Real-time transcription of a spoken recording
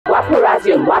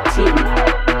Waparazzi on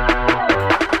wapTV.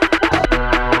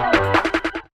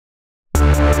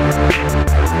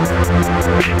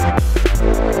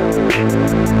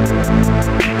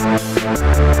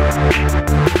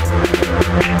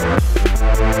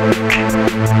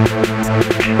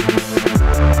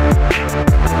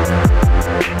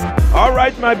 All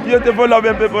right, my beautiful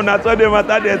loving people, now so they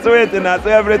matter, they sweet, and so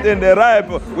everything they ripe.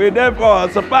 We therefore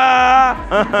Spar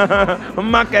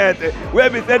market where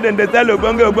we said then they tell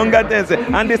Ogonga things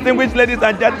and distinguished ladies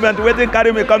and gentlemen, waiting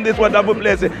carry me come this wonderful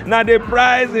place. Now the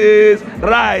price is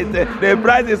right. The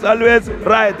price is always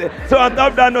right. So on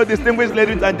top of that, no, distinguished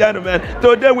ladies and gentlemen,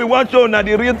 today we want to show now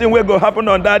the real thing will go happen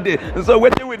on that day. So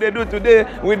what we they do today,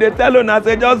 we they tell you now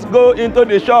say just go into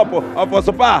the shop of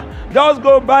Spar. Just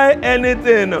go buy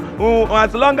anything.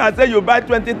 As long as say you buy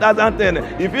 20,000 things.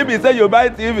 If you be say you buy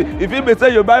TV, if you be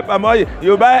say you buy palm oil,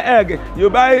 you buy egg, you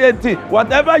buy tea,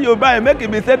 whatever you buy, make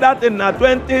it be say that in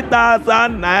 20,000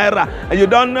 naira. And you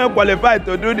don't qualify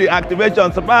to do the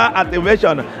activation, Spar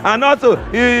activation. And also,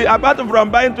 apart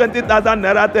from buying 20,000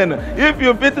 naira thing, if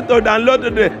you fit to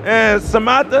download the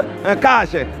smart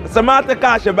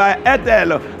cash by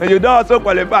Airtel, you don't also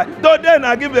qualify. Today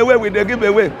now give away with the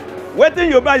giveaway.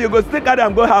 Waiting you buy, you go stick out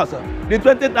and go house. The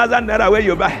 20,000 naira where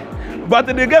you buy. But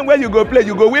the game where you go play,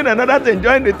 you go win another thing,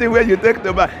 join the thing where you take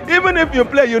to buy. Even if you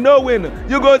play, you no win.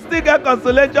 You go still get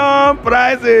consolation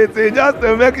prizes. Just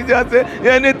to make it just say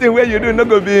anything where you do not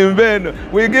go be in vain.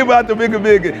 We give out to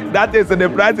big. That is the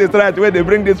price is right where they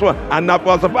bring this one. And now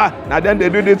for Spar, now then they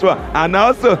do this one. And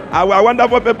also our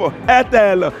wonderful people,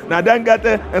 Airtel, now then get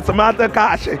a smart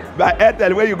cash by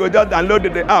Airtel where you go just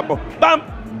download the app. Bam!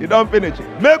 You don't finish.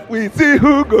 Make we see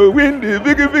who go win the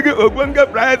big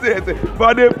Ogonga prizes.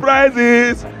 For the prize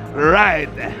is right.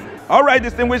 All right,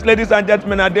 distinguished ladies and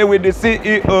gentlemen, I'm there with the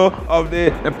CEO of the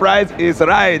Price is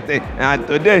Right. And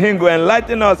today he will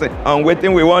enlighten us on what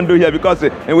we want to do here because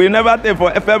we never take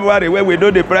for February where we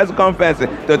do the press conference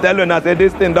to tell you that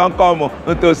this thing don't come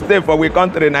to stay for we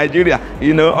country, Nigeria,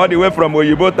 you know, all the way from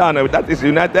Oyibo town, that is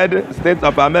United States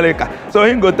of America. So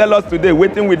he will tell us today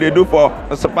what we do for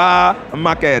Spar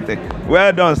market.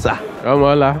 Well done, sir.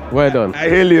 Omonla, well done. I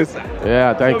hail you, sir.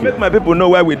 Yeah, thank you. Make my people know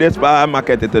where we did Spar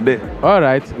market today. All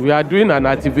right, we are doing an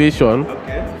activation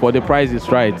for the Price is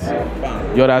Right.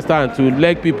 You understand? To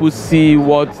let people see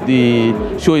what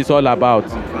the show is all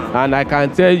about. And I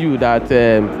can tell you that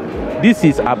this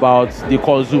is about the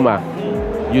consumer.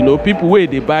 You know, people where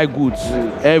they buy goods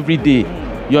every day.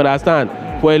 You understand?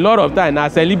 For a lot of time, now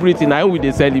celebrating, now we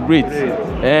they celebrate.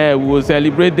 We will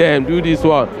celebrate them, do this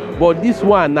one. But this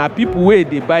one, now people where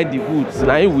they buy the goods,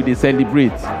 now we they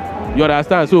celebrate. You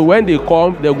understand? So when they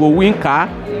come, they go win car,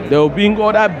 they will bring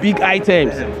other big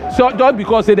items. So just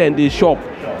because they shop.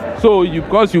 So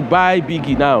because you buy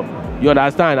biggie now, you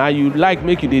understand, and you like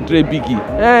make it a trade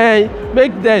biggie.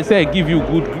 Make them say give you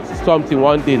good something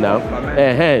one day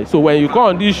now. So when you come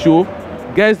on this show,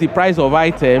 guess the price of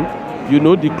item, you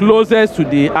know the closest to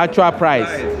the actual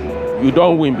price, you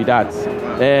don't win with that.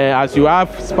 As you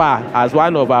have Spar as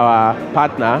one of our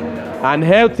partner and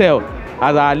Airtel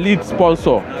as our lead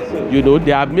sponsor, you know, they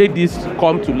have made this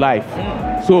come to life.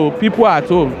 So people at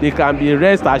home, they can be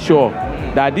rest assured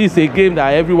that this is a game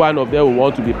that every one of them will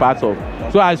want to be part of.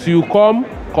 So as you come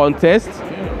contest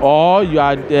or you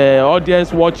are the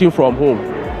audience watching from home,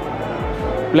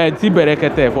 plenty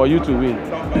berekete for you to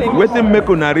win. What make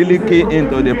una really key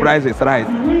into the Price is Right?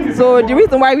 So the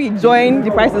reason why we join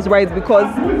the Price is Right is because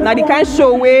now the kind of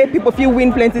show where people feel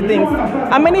win plenty things.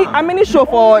 How many show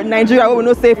for Nigeria we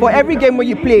know say for every game where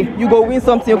you play, you go win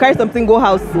something, you carry something, go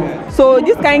house. So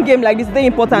this kind of game like this is very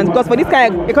important because for this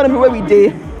kind of economy where we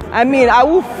day, I mean,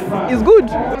 is good.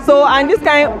 So, and this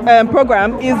kind of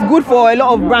program is good for a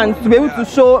lot of brands to be able to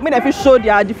show, I mean, if you show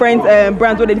their different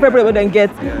brands, what the different products they get.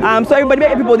 So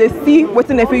everybody, people, they see what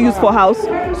they feel use for house.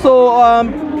 So,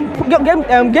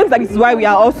 games like this is why we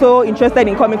are also interested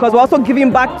in coming because we're also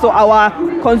giving back to our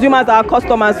consumers, our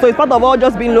customers. So it's part of all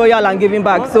just being loyal and giving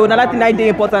back. So another thing that is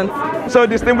important. So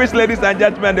distinguished ladies and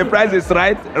gentlemen, the Price is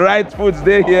Right. Right foods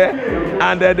day here,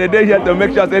 and they're here to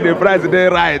make sure that the price is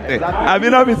right. Have you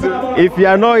not been? If you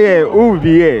are not here, who will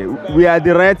be here? We are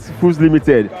the Right Foods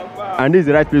Limited, and this is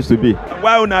the right place to be.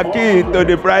 Why una key to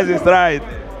the Price is Right?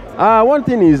 One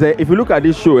thing is, if you look at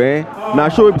this show, now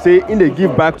show will say in they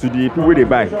give back to the people where they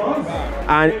buy,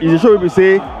 and in the show will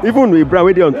say even with brand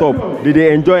where they on top,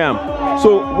 they enjoy them.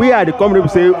 So we are the company who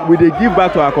say we they give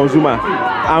back to our consumer.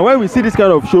 And when we see this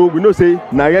kind of show, we know say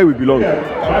now here we belong.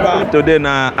 Today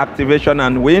na activation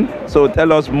and win. So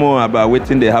tell us more about what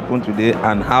thing they happen today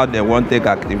and how they want to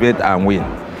activate and win.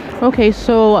 Okay,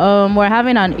 so we're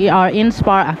having our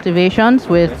in-Spar activations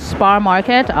with Spar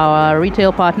Market, our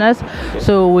retail partners.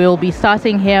 So we'll be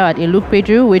starting here at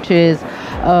Ilukpeju, which is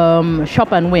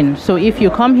shop and win. So if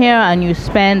you come here and you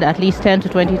spend at least 10 to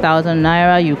 20,000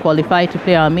 naira, you qualify to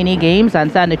play our mini games and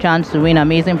stand a chance to win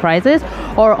amazing prizes.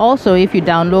 Or also, if you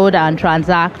download and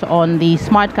transact on the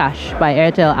Smart Cash by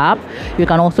Airtel app, you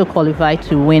can also qualify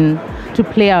to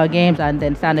play our games and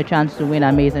then stand a chance to win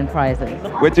amazing prizes.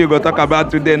 What you go talk about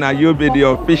today now, you'll be the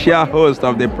official host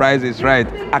of the Price is Right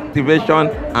Activation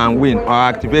and Win, or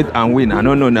Activate and Win. I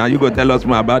don't know now, you go tell us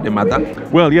more about the matter.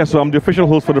 Well, yes, so I'm the official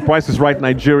host for the Price is Right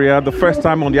Nigeria, the first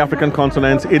time on the African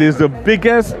continent. It is the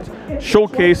biggest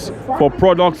showcase for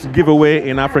products giveaway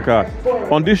in Africa.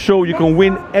 On this show, you can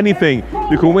win anything.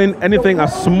 You can win anything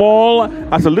as small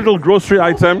as a little grocery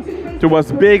item to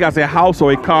as big as a house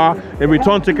or a car, a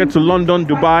return ticket to London,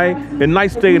 Dubai, a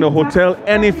nice stay in a hotel,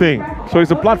 anything. So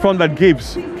it's a platform that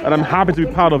gives, and I'm happy to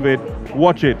be part of it.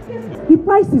 Watch it. The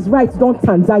Price is Right, don't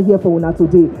stand here for una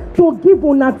today. To give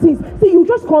una things. See, you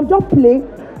just come, just play,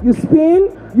 you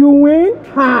spin, you win,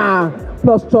 ha!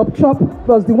 Plus chop,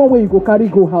 plus the one where you go carry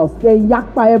go house. Then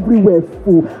yakpa everywhere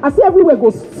full. I see everywhere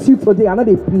go shoot today, and now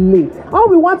they play. All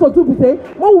we want to do is say,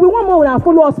 well, we want more and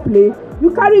follow us play.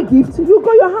 You carry gift, you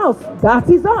go your house. That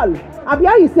is all. Abi,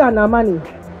 how you see our money?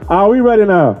 Are we ready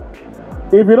now?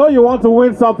 If you know you want to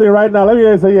win something right now, let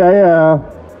me say yeah.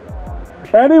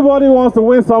 Anybody wants to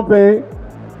win something,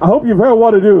 I hope you've heard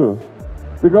what to do.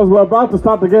 Because we're about to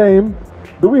start the game.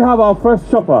 Do we have our first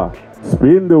shopper?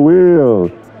 Spin the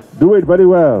wheel. Do it very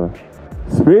well.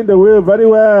 Spin the wheel very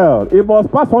well. It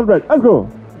must pass 100. Let's go.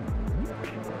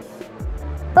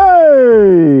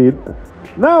 Hey!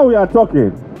 Now we are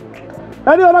talking.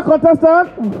 Any other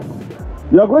contestant?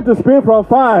 You're going to spin from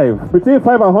 5, between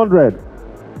 5 and 100.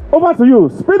 Over to you.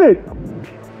 Spin it.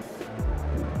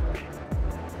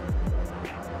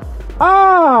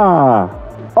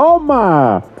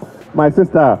 Oma, my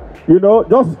sister. You know,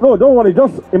 don't worry.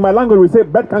 Just in my language, we say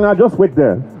 "Betkanga." Just wait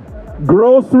there.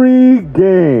 Grocery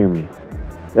game.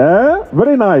 Yeah,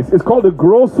 very nice. It's called the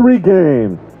grocery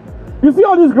game. You see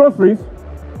all these groceries?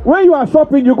 When you are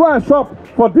shopping, you go and shop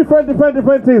for different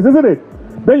things, isn't it?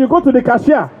 Then you go to the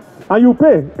cashier and you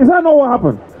pay. Is that not what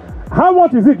happened? How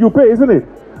much is it you pay, isn't it?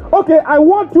 Okay, I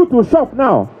want you to shop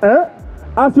now.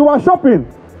 As you are shopping,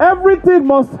 everything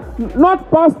must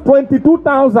not pass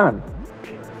 22,000.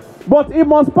 But it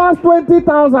must pass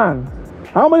 20,000.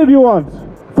 How many do you want?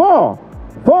 4.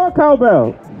 4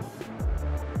 cowbell.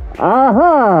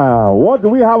 Aha! What do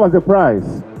we have as a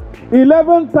price?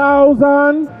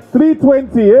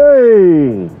 11,320.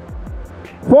 Hey!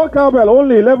 4 cowbell,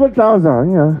 only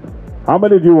 11,000. Yeah. How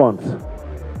many do you want?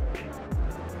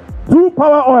 2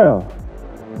 power oil.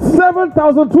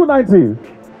 7,290.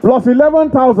 Plus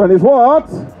 11,000 is what?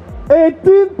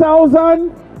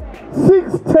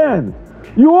 18,610.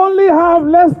 You only have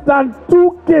less than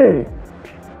 2K.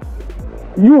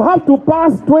 You have to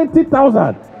pass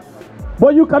 20,000.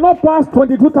 But you cannot pass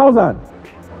 22,000.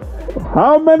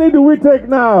 How many do we take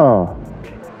now?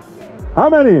 How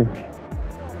many?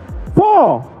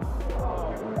 4.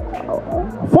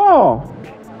 4.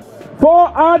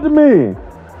 4, add me.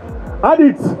 Add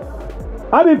it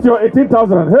to your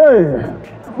 18,000. Hey.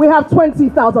 We have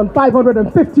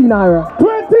 20,550 naira.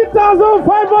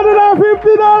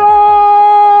 20,550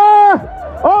 naira.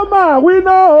 Oh man, we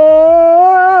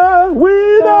know.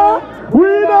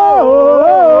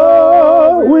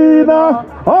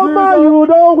 Oh man, you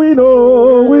know we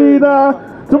know.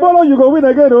 Tomorrow you go win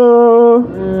again. Oh.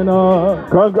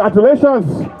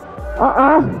 Congratulations.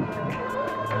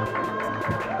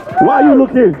 Why are you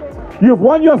looking? You've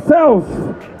won yourself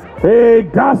a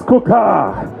gas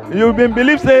cooker. You've been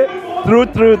believe say true.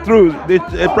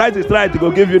 The Price is Right to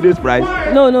go give you this prize.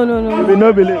 No. You will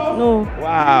not believe. No.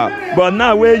 Wow. But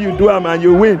now where you do them and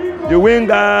you win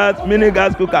gas, mini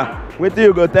gas cooker. Wait till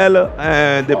you go tell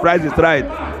the Price is Right.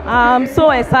 I'm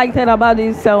so excited about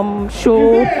this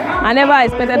show. I never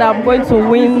expected I'm going to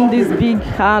win this big,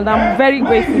 and I'm very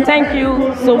grateful. Thank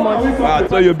you so much. Wow,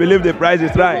 so you believe the Price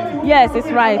is Right? Yes,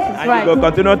 it's right. And you go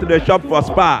continue to the shop for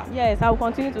Spar? Yes, I will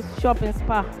continue to shop in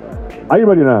Spar. Are you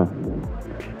ready now?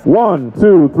 1,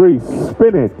 2, 3,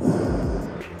 spin it.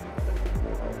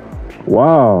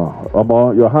 Wow,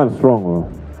 Omo, your hand's strong.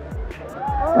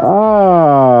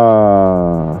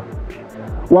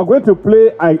 We're going to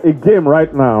play a game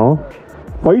right now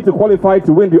for you to qualify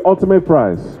to win the ultimate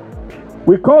prize.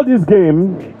 We call this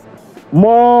game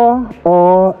more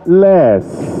or less.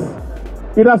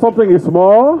 Either something is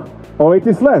more or it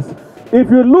is less. If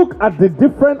you look at the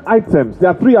different items,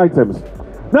 there are 3 items.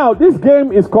 Now, this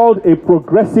game is called a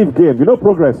progressive game. You know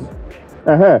progress?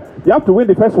 You have to win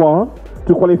the first one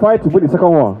to qualify to win the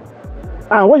second one.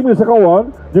 And when you win the second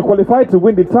one, you qualify to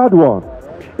win the third one.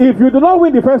 If you do not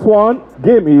win the first one,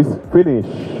 game is finished.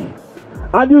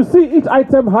 And you see each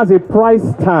item has a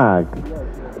price tag.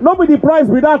 Not be the price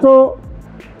with that, oh.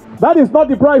 That is not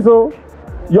the price, oh.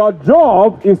 Your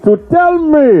job is to tell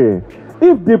me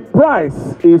if the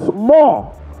price is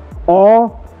more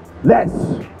or less.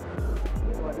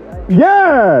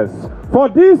 Yes, for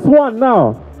this one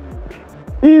now,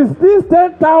 is this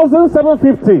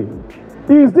 10,750?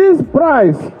 Is this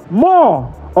price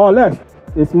more or less?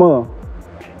 It's more.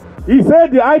 He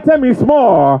said the item is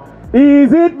more.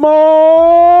 Is it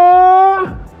more?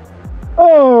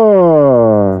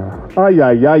 Oh, ay.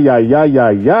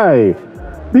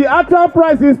 The actual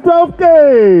price is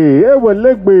 12K.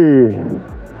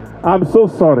 I'm so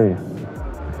sorry.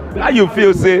 How you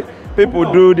feel, say, people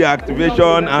do the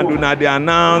activation and do not they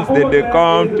announce, then they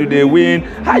come to the win.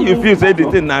 How you feel, say, the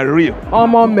thing not real? Oh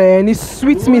my man, it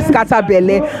sweets me scatter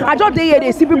belly. I just dey here,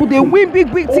 they see people, they win big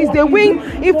things, they win.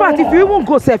 In fact, if you even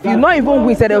go safe, you not even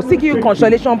win, so they'll still give you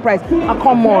consolation prize. Ah,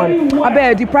 come on. I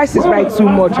beg, the price is right too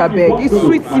much, I beg. It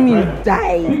sweets me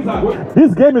die.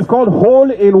 This game is called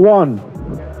Hole in One.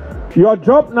 Your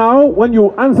job now, when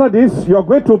you answer this, you're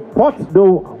going to put the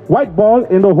white ball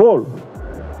in the hole.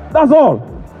 That's all.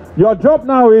 Your job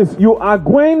now is you are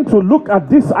going to look at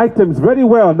these items very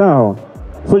well now.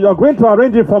 So you're going to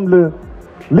arrange it from the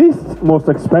least most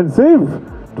expensive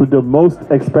to the most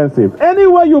expensive.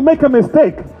 Anywhere you make a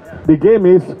mistake, the game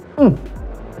is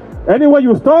Anywhere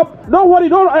you stop, don't worry,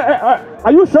 don't.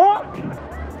 Are you sure?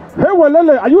 Hey,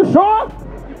 Walele, are you sure?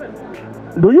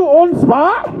 Do you own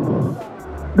Spar?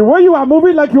 The way you are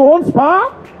moving like you own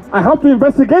Spar, I have to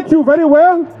investigate you very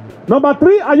well. Number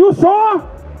 3, are you sure?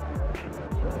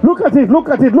 Look at it, look.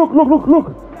 Hey,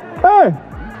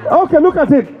 okay, look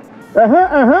at it.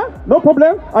 No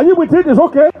problem. Are you with it? It's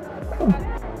okay.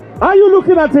 Are you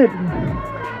looking at it?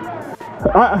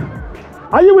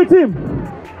 Are you with him?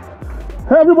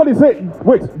 Hey, everybody say,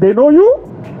 wait, they know you?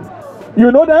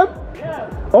 You know them?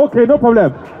 Okay, no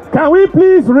problem. Can we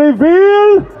please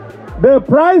reveal the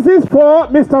prices for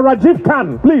Mr. Rajiv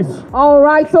Khan, please? All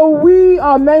right, so we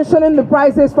are mentioning the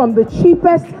prices from the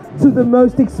cheapest to the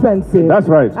most expensive. That's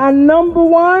right. And number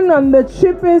 1 and the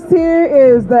cheapest here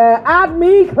is the Add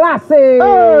Me Classic.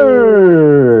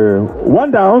 Hey,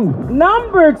 1 down.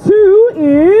 Number 2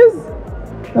 is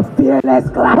the Fearless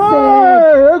Classic.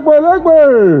 Hey,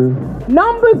 Egbe.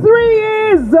 Number 3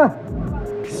 is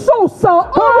Sosa.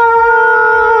 Hey.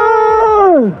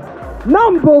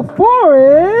 Number 4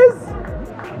 is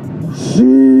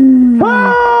She.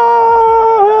 Hey.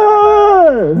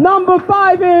 Number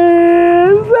 5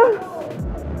 is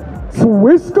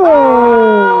Twisco.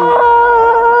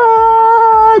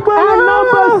 Hey. And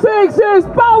number 6 is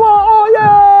Power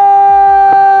Oil.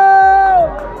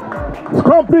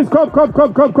 Come, please,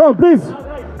 come, please.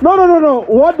 No.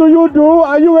 What do you do?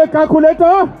 Are you a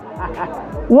calculator?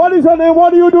 What is your name?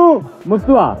 What do you do?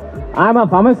 Mustua. I'm a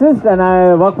pharmacist and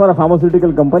I work for a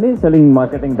pharmaceutical company selling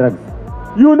marketing drugs.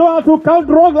 You know how to count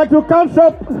wrong like you count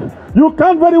shop. You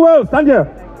count very well. Stand here.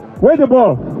 Where's the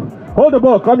ball? Hold the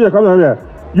ball. Come here.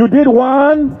 You did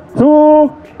 1, 2,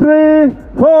 3,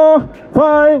 4,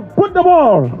 5. Put the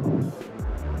ball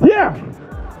here.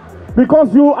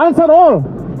 Because you answered all.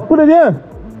 Put it here.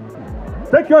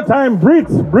 Take your time. Breathe.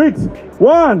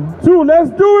 1, 2. Let's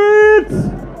do it.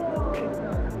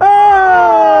 Oh!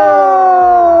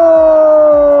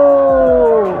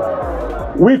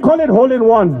 We call it hole in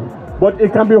one, but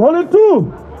it can be hole in 2.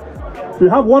 So you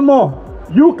have 1 more.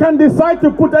 You can decide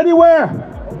to put anywhere.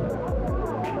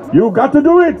 You got to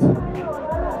do it.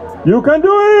 You can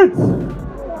do it.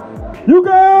 You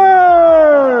can.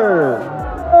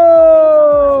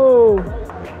 Oh!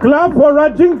 Clap for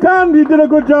Rajiv Khan. He did a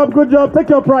good job. Take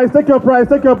your prize.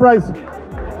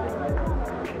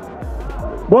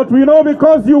 But we know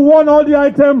because you won all the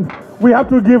items, we have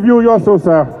to give you your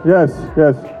Sosa. Yes.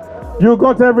 You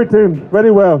got everything.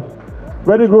 Very well.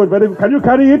 Very good. Can you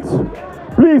carry it?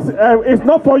 Please, it's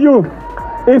not for you.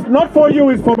 It's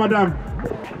for Madame.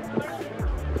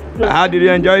 How did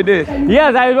you enjoy this?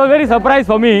 Yes, it was very surprise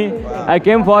for me. I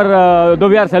came for, though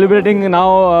we are celebrating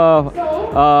now,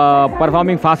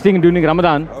 performing fasting during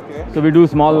Ramadan. Okay. So we do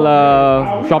small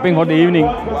shopping for the evening.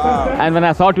 Wow. And when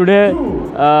I saw today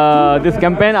this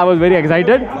campaign, I was very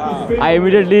excited. Wow. I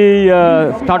immediately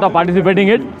started participating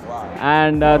in it. Wow.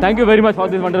 And thank you very much for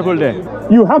this wonderful day.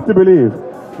 You have to believe.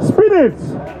 Spin it.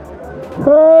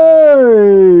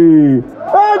 Hey.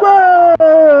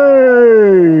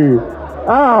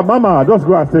 Ah, Mama, just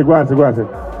go and say.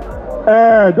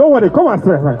 Don't worry, come and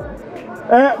say.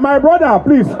 My brother,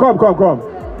 please come.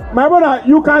 My brother,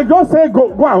 you can just say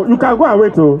go out. You can go and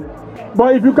wait too.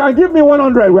 But if you can give me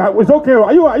 100, it's okay.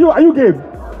 Are you game?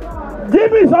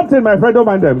 Give me something, my friend. Don't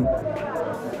mind them.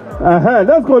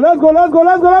 Let's go.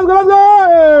 Hey!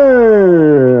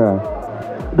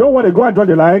 Don't worry, go and join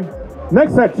the line.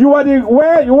 Next set,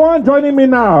 where you want joining me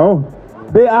now?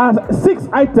 There are 6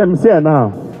 items here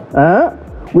now.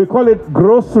 We call it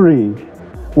grocery.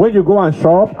 When you go and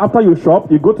shop, after you shop,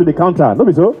 you go to the counter. No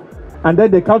be so? And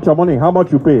then they count your money, how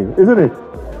much you pay, isn't it?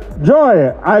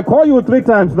 Joy, I call you 3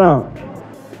 times now.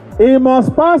 It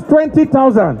must pass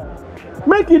 20,000.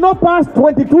 Make it not pass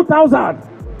 22,000.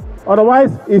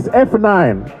 Otherwise, it's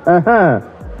F9.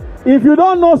 If you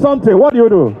don't know something, what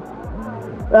do?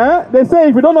 They say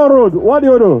if you don't know road, what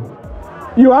do?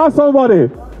 You ask somebody.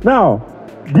 Now,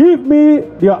 give me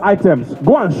your items.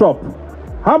 Go and shop.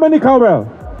 How many cowbell?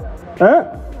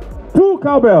 2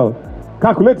 cowbell.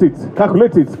 Calculate it.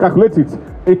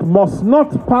 It must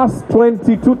not pass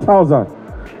 22,000.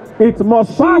 It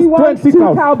must pass 20,000.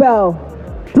 2 cowbell.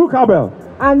 2 cowbell.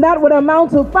 And that would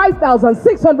amount to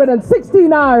 5,660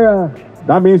 naira.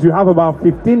 That means you have about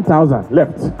 15,000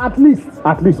 left. At least.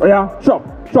 Oh yeah, shop.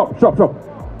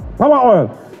 Power oil.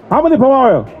 How many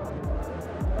power oil?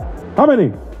 How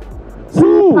many?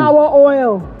 2. Power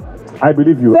oil. I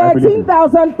believe you.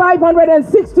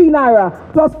 13,560 naira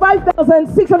plus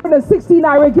 5,660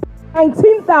 naira gives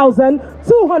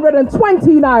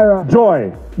 19,220 naira.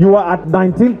 Joy, you are at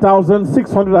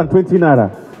 19,620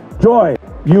 naira. Joy,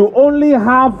 you only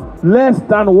have less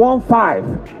than 1.5.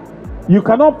 You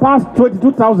cannot pass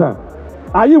 22,000.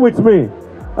 Are you with me?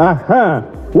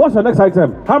 What's your next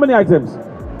item? How many items?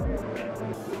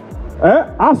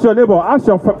 Ask your neighbor, ask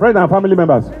your friend and family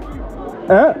members.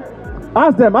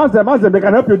 Ask them. They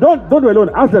can help you. Don't do alone.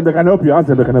 Ask them. They can help you.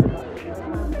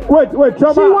 Wait,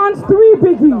 Choma. She wants 3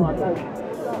 biggie.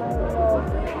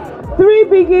 3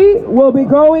 biggie will be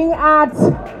going at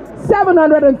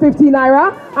 750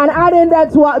 naira, and adding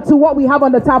that to what we have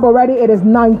on the tab already, it is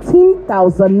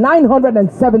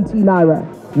 19,970 naira.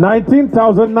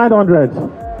 19,900.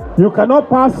 You cannot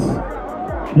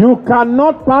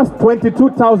pass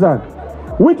 22,000.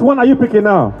 Which one are you picking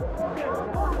now?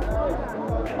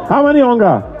 How many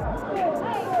hunger?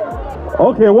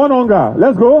 Okay, 1 hunger.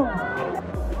 Let's go.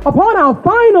 Upon our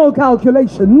final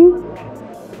calculation,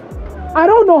 I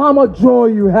don't know how much joy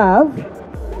you have,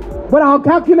 but our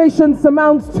calculations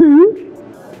amounts to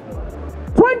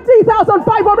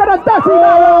 20,530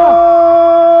 naira.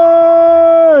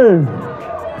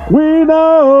 We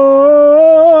know.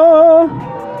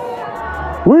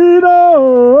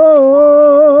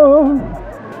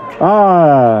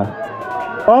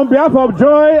 On behalf of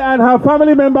Joy and her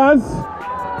family members,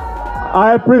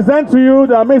 I present to you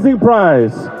the amazing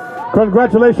prize.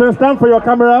 Congratulations. Stand for your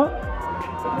camera.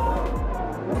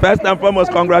 First and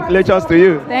foremost, congratulations to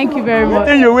you. Thank you very much. I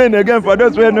think you win again for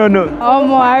those who don't know.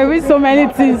 I win so many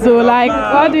things. So like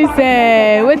all this,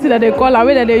 what that they call,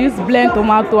 way that they use blend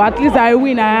tomato. At least I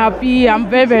win. I'm happy. I'm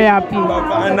very, very happy.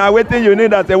 And now waiting you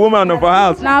need as a woman of a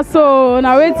house. Now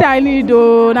waiting I need.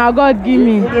 Now God give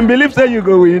me. You believe say you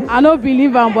go win? I don't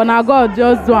believe him, but now God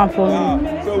just do it for me.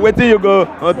 So waiting you go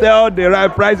tell the right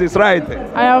price is right.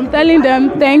 I am telling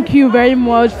them thank you very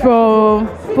much for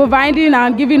providing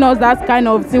and giving us that kind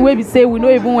of thing where we say we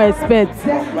don't even expect.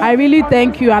 I really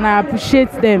thank you and I appreciate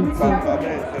them too.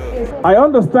 I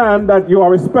understand that you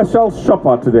are a special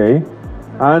shopper today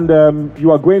and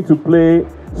you are going to play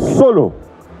solo.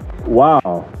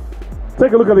 Wow.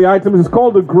 Take a look at the items. It's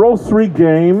called the grocery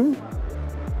game.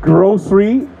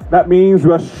 Grocery, that means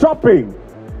you are shopping.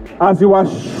 As you are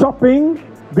shopping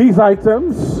these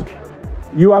items,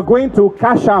 you are going to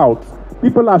cash out.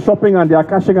 People are shopping and they are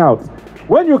cashing out.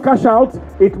 When you cash out,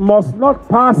 it must not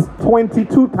pass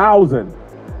 22,000,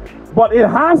 but it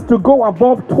has to go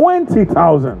above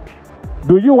 20,000.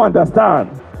 Do you understand?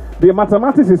 The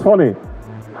mathematics is funny.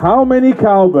 How many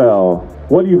cowbell?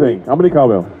 What do you think? How many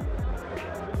cowbell?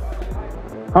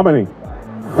 How many?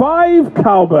 5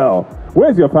 cowbell.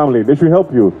 Where's your family? They should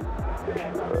help you.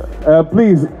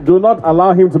 Please do not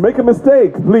allow him to make a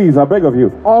mistake. Please, I beg of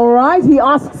you. All right, he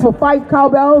asks for 5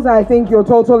 cowbells. I think your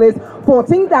total is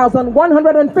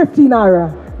 14,150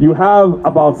 naira. You have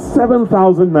about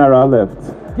 7,000 naira left.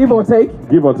 Give or take.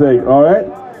 Give or take, all right?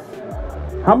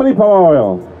 How many power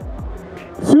oil?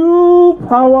 2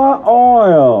 power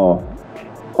oil.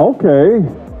 Okay.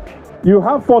 You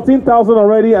have 14,000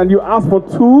 already and you ask for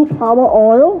 2 power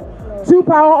oil? 2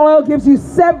 power oil gives you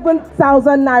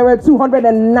 7,000 naira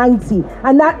 290,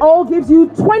 and that all gives you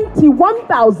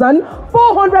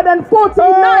 21,440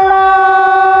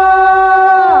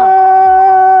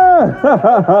 naira.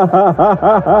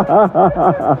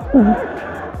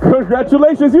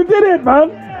 Congratulations, you did it,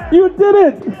 man. You did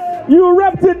it. You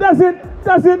repped it. That's it.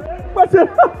 That's it. That's it.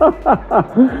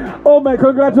 Oh man,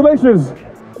 congratulations.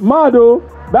 Mado,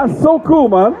 that's so cool,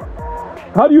 man.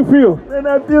 How do you feel? And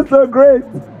I feel so great.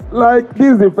 Like,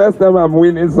 this is the first time I'm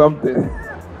winning something.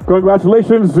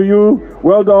 Congratulations to you.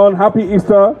 Well done. Happy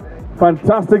Easter.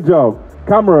 Fantastic job.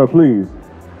 Camera, please.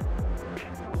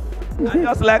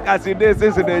 Just like as you did,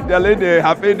 since they jolly, they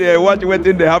happy, they watch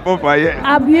waiting, they happen for you.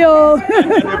 Abio.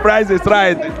 The price is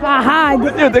right.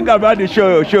 What do you think about the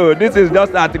show? This is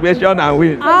just activation and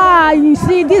win. You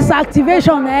see, this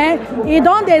activation, it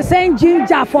don't they send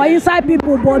ginger for inside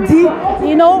people body,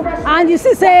 you know, and you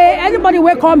see, say anybody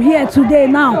will come here today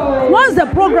now. Once the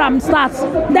program starts,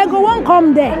 they go won't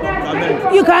come there.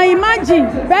 You can imagine,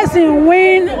 person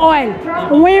win oil,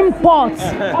 win pots,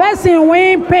 person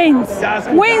win paints,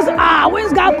 wins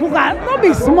wins got cooker. Don't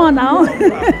be small now.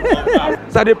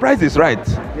 So the price is right.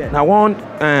 Yeah. Now one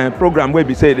program where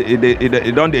we say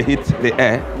they don't they hit the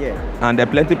air, and there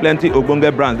plenty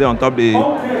Ogbonge brands there on top the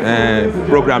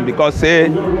program, because say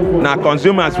now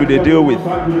consumers will they deal with.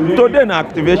 Today na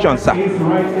activation, sir.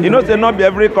 You know, say not be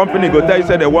every company go tell you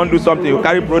say they want to do something, you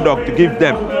carry product to give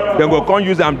them, then go come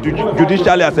use them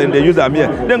judicially as they use them here.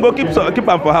 Then go keep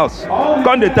them for house.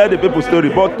 Come they tell the people story.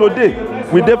 But today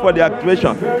we there for the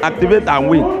activation, activate and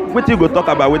win. What you go talk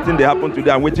about waiting they happen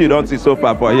today and what you don't see so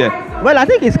far for here? Well, I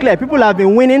think it's clear. People have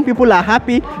been winning. People are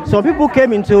happy. Some people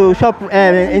came into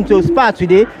into Spar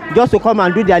today just to come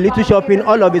and do their little shopping.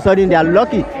 All of a sudden, they are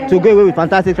lucky to go away with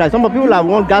fantastic price. Some people have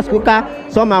won gas cooker.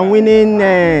 Some are winning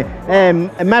a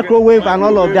microwave, and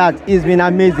all of that. It's been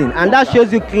amazing, and that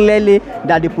shows you clearly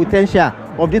that the potential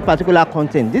of this particular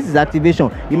content. This is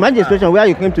activation. Imagine a situation where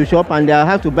you came to shop and they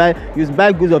have to buy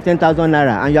goods of 10,000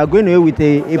 naira, and you are going away with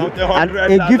a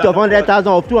gift of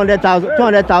 100,000 or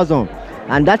 200,000.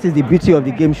 And that is the beauty of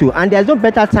the game show. And there's no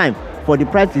better time for the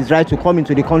price is right to come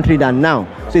into the country than now.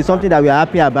 So it's something that we are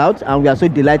happy about, and we are so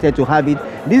delighted to have it.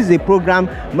 This is a program.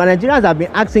 Nigerians have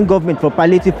been asking government for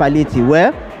palliative.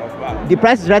 Well, the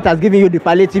price is right has given you the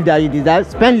palliative that you desire.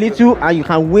 Spend little and you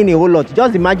can win a whole lot.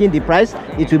 Just imagine the price,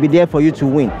 it will be there for you to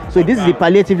win. So this is the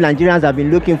palliative Nigerians have been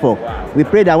looking for. We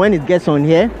pray that when it gets on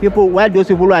here, while those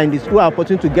people who are in this who are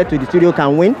opportunity to get to the studio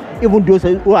can win, even those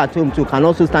who are at home too can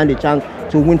also stand a chance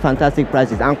to win fantastic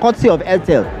prizes. And courtesy of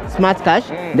Airtel Smart Cash,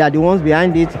 they are the ones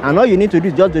behind it. And all you need to do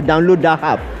is just to download that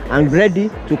app and ready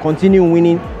to continue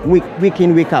winning week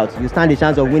in, week out. You stand a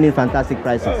chance of winning fantastic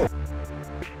prizes.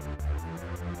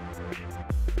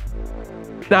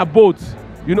 Now boats,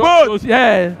 you know, boat, those,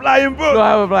 yeah, flying boat,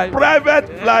 no, private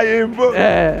flying boat.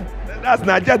 Yeah, that's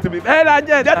not jet to be.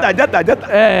 Jetta.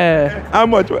 How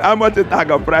much is tag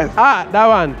of price? That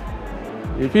one,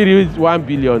 if it is 1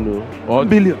 billion, no, or 1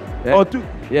 billion, yeah. or 2.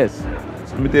 Yes.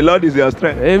 With the Lord is your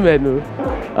strength. Amen. No.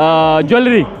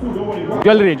 Jewelry.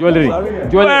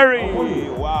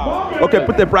 Wow. Okay,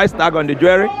 put the price tag on the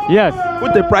jewelry. Yes.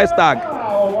 Put the price tag.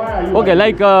 Okay,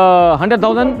 like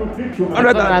 100,000.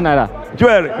 100,000 naira.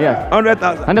 Jewelry. Yes.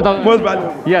 100,000. 100,000. Most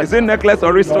value. Yes. Is it necklace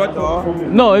or wristwatch?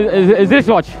 No, is this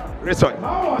watch? Wristwatch.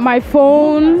 My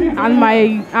phone and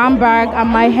my handbag and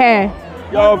my hair.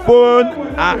 Your phone,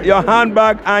 your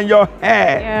handbag, and your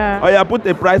hair. Yeah. Or you put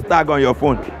a price tag on your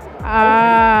phone.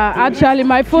 Actually,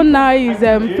 my phone now is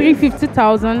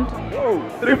 350,000. Oh,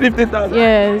 350,000.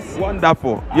 Yes.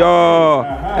 Wonderful. Your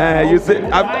you say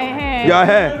My hair. your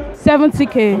hair.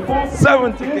 70K.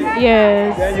 70K.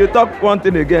 Yes. Then you talk one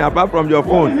thing again apart from your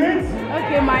phone.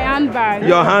 Okay, my handbag.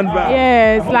 Your handbag.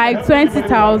 Yes, like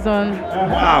 20,000.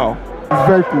 Wow. It's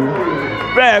very cool.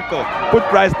 Very cool. Put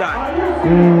price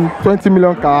tag. 20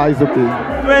 million car is okay.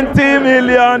 20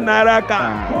 million naira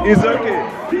car is okay.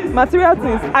 Material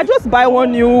things. I just buy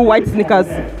one new white sneakers.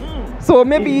 So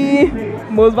maybe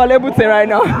most valuable thing right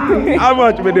now. How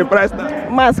much with the price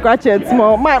tag? Man, scratch it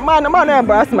small. Man, not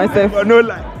embarrass myself. No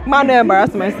lie. Man, not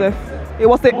embarrass myself. It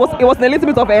was a little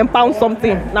bit of a pound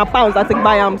something. Now pounds I take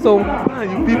buy them. So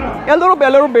a little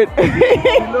bit.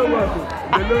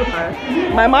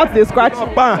 My mouth is scratch.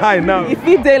 Pound high now. If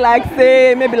it they like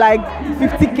say maybe like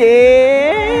 50K.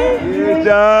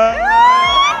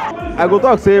 I go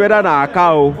talk say whether na a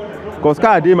car, cause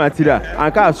car dey material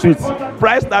and car sweet.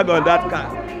 Price tag on that car.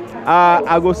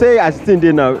 I go say as it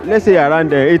is now, let's say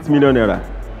around 8 million naira.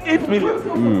 8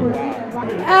 million.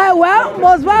 Well,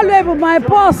 most valuable my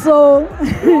purse, so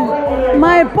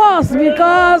my purse,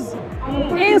 because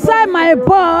inside my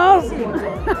purse.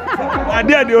 And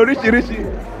there the richi.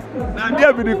 And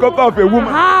there be the cocoa of a woman.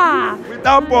 Ah, with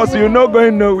Without pause, you no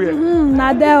going nowhere.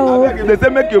 Na there o. If they say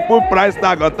make you put price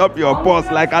tag on top your purse,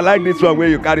 like I like this one where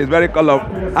you carry, it's very colorful.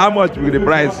 How much will the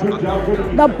price?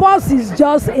 The purse is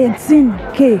just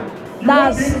 18K.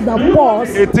 That's the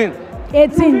purse. 18.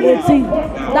 18.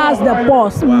 That's the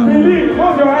purse.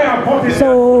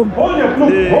 So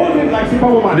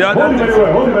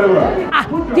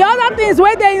the other things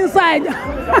where they inside.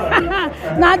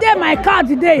 Now there my card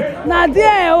today. Now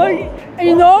there,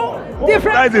 you know,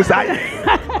 different. Price is high.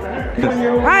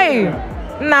 Hi.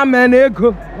 Nah, man,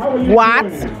 ego. What?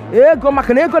 Ego,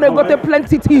 man, ego, they got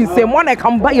plenty things. Say, money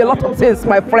can buy a lot of things,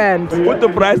 my friend. Put the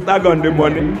price tag on the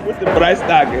money. Put the price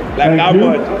tag. Like how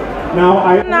much? Nah,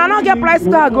 I don't get price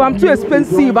tag. I'm too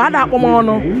expensive. I don't want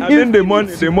to. I mean the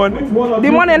money. The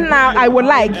money now I would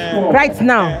like right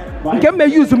now. Can me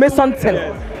use to make something.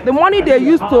 The money they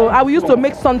used to, I will use to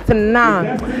make something now.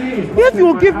 If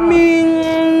you give me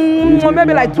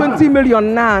maybe like 20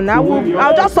 million now,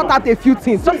 I'll just sort out a few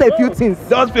things. Just a few things.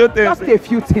 Just few things. Just a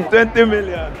few things. 20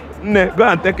 million. Go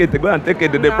and take it. Go and take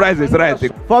it. The price is right.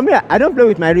 For me, I don't play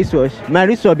with my resource. My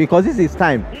resource because this is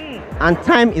time. And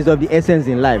time is of the essence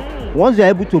in life. Once you're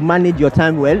able to manage your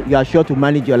time well, you are sure to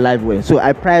manage your life well. So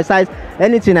I prioritize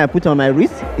anything I put on my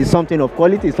wrist is something of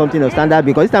quality, is something of standard,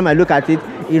 because each time I look at it,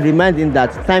 it reminds me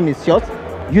that time is short,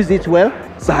 use it well.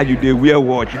 Sir, you they wear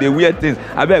watch, they wear things.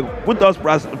 I beg, put us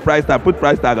price tag, put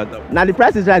price tag on top. Now the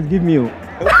price is right, give me.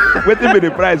 Waiting for the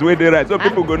price where they right, so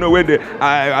people go know where they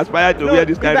aspire to wear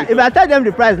this kind of. If I tell them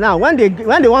the price now, when they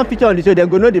want feature on the show, they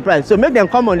go know the price. So make them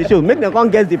come on the show, make them come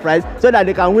guess the price, so that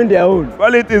they can win their own.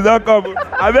 Quality is not come.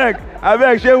 I beg,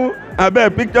 Shehu, I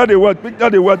beg, picture the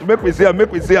watch, make we see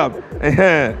them.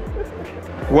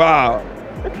 Wow.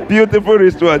 Beautiful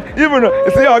wristwatch. Even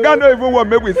see, I can't even want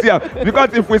make we see them,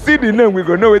 because if we see the name, we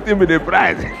go know what with the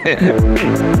price.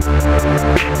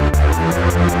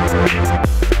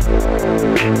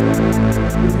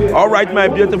 All right, my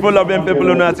beautiful loving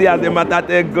people, who see as the matter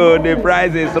take go, the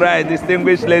price is right.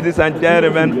 Distinguished ladies and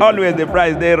gentlemen, always the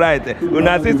price they right.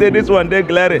 Una see say this one they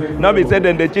glaring, not be said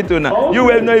then they cheat una. You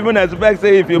will not even expect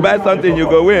say if you buy something you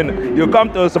go win. You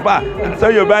come to Spar, so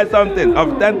you buy something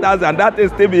of 10,000, that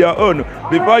is still be your own.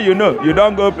 Before you know, you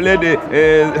don't go play the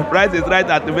price is right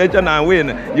activation and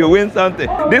win. You win something.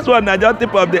 This one is just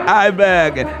tip of the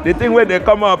iceberg. The thing where they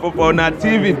come up for on a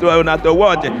TV to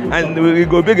watch, and we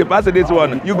go big pass this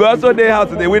one. You go also the house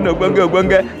they win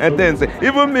Ogbonge and things.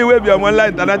 Even me will be Omonla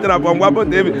international from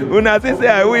wapTV. Una say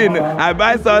I win, I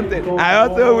buy something, I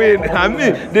also win. And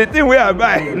me, the thing where I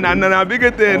buy, na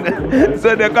big thing.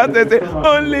 So the content say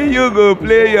only you go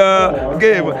play your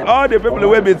game. All the people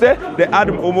will be say they add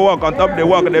work on top the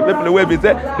work. The people will be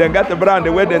say they get the brand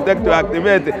the way they take to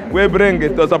activate. We bring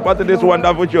it to support this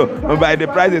wonderful show. And by the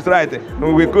price is right.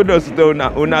 We kudos to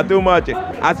una too much.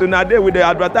 As una day with the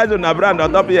advertise on a brand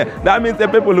on top here, that means the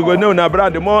people who go know una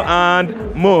brand more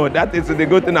and more. That is the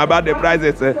good thing about the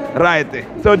prices, right?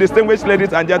 So distinguished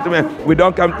ladies and gentlemen, we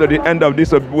don't come to the end of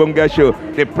this Omonla show.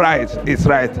 The price is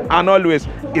right, and always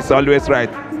it's always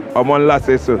right. Omonla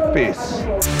says so. Peace.